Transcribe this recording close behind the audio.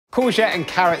Courgette and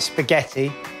carrot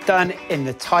spaghetti done in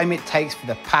the time it takes for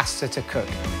the pasta to cook.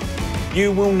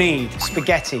 You will need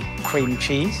spaghetti, cream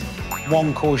cheese,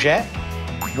 1 courgette,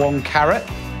 1 carrot,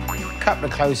 a couple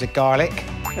of cloves of garlic,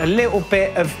 a little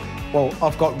bit of, well,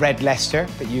 I've got Red Leicester,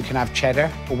 but you can have cheddar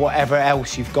or whatever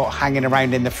else you've got hanging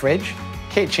around in the fridge.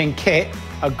 Kitchen kit,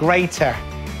 a grater,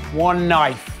 1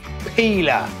 knife,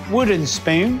 peeler, wooden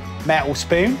spoon, metal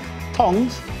spoon,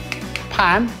 tongs,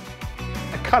 pan,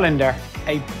 a colander,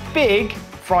 a big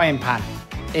frying pan,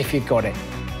 if you've got it.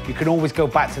 You can always go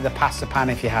back to the pasta pan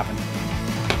if you haven't.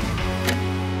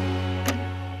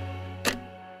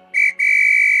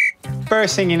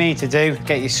 First thing you need to do,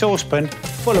 get your saucepan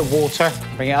full of water,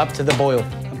 bring it up to the boil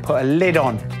and put a lid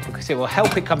on because it will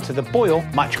help it come to the boil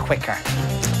much quicker.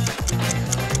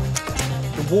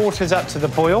 The water's up to the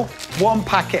boil. 1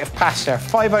 packet of pasta,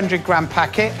 500-gram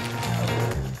packet.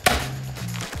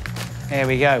 There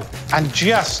we go. And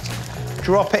just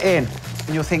drop it in.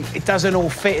 And you'll think it doesn't all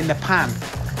fit in the pan.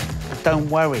 But don't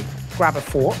worry. Grab a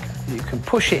fork, you can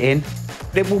push it in.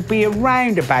 It will be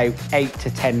around about 8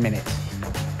 to 10 minutes.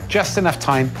 Just enough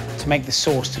time to make the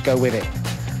sauce to go with it.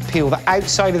 Peel the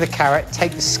outside of the carrot,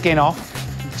 take the skin off,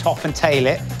 top and tail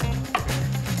it.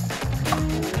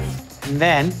 And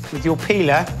then, with your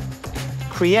peeler,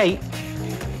 create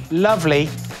lovely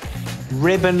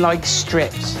ribbon-like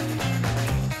strips.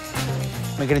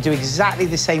 We're going to do exactly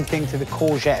the same thing to the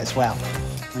courgette as well.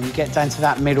 When you get down to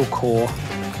that middle core,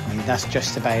 I mean, that's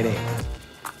just about it.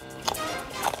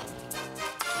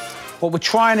 What we're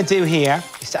trying to do here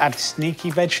is to add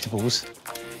sneaky vegetables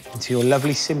into your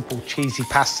lovely, simple, cheesy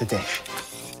pasta dish.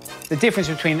 The difference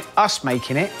between us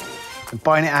making it and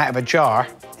buying it out of a jar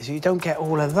is you don't get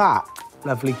all of that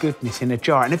lovely goodness in a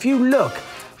jar. And if you look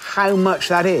how much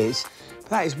that is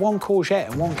 1 courgette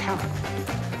and 1 carrot.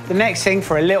 The next thing,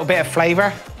 for a little bit of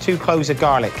flavour, 2 cloves of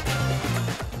garlic.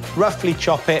 Roughly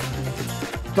chop it,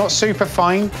 not super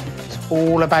fine, it's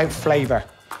all about flavour.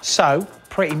 So,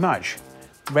 pretty much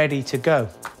ready to go.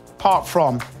 Apart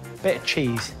from a bit of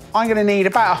cheese. I'm gonna need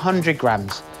about 100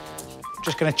 grams. I'm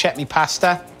just gonna check my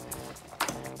pasta.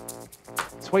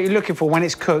 So what you're looking for when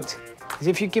it's cooked is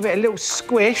if you give it a little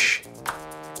squish,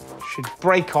 it should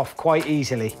break off quite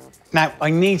easily. Now, I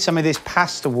need some of this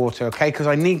pasta water, okay? Because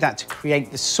I need that to create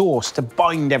the sauce, to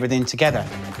bind everything together.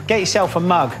 Get yourself a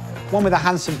mug, one with a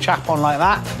handsome chap on like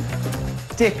that.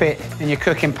 Dip it in your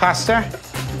cooking pasta,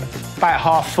 about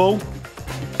half full.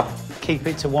 Keep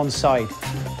it to one side.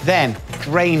 Then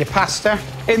drain the pasta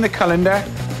in the colander,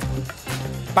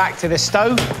 back to the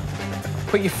stove.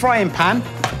 Put your frying pan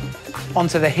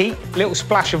onto the heat, little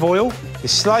splash of oil. Your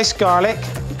sliced garlic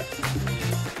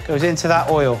goes into that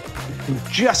oil. And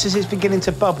just as it's beginning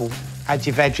to bubble, add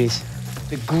your veggies.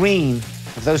 The green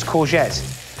of those courgettes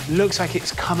looks like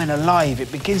it's coming alive.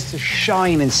 It begins to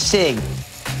shine and sing.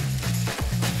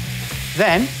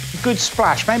 Then, a good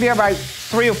splash, maybe about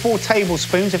 3 or 4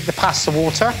 tablespoons of the pasta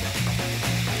water.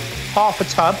 Half a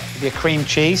tub of your cream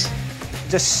cheese.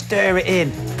 Just stir it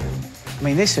in. I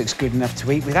mean, this looks good enough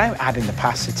to eat without adding the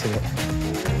pasta to it.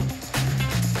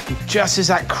 And just as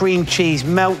that cream cheese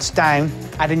melts down,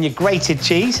 add in your grated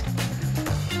cheese.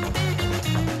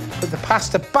 Put the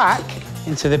pasta back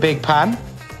into the big pan.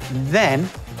 And then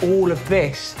all of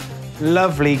this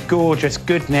lovely, gorgeous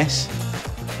goodness.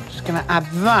 Just gonna add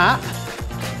that.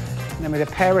 And then with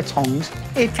a pair of tongs,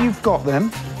 if you've got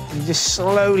them, you just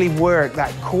slowly work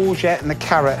that courgette and the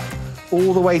carrot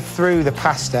all the way through the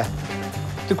pasta.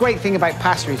 The great thing about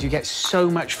pasta is you get so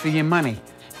much for your money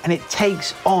and it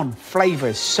takes on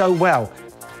flavours so well.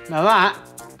 Now that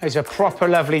is a proper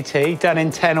lovely tea done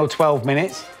in 10 or 12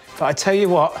 minutes. But I tell you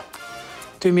what,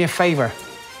 do me a favour,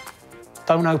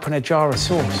 don't open a jar of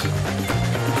sauce.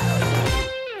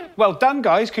 Well done,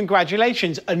 guys,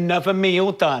 congratulations, another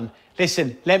meal done.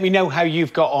 Listen, let me know how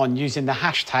you've got on using the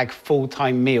hashtag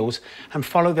 #fulltimemeals and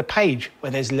follow the page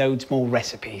where there's loads more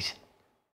recipes.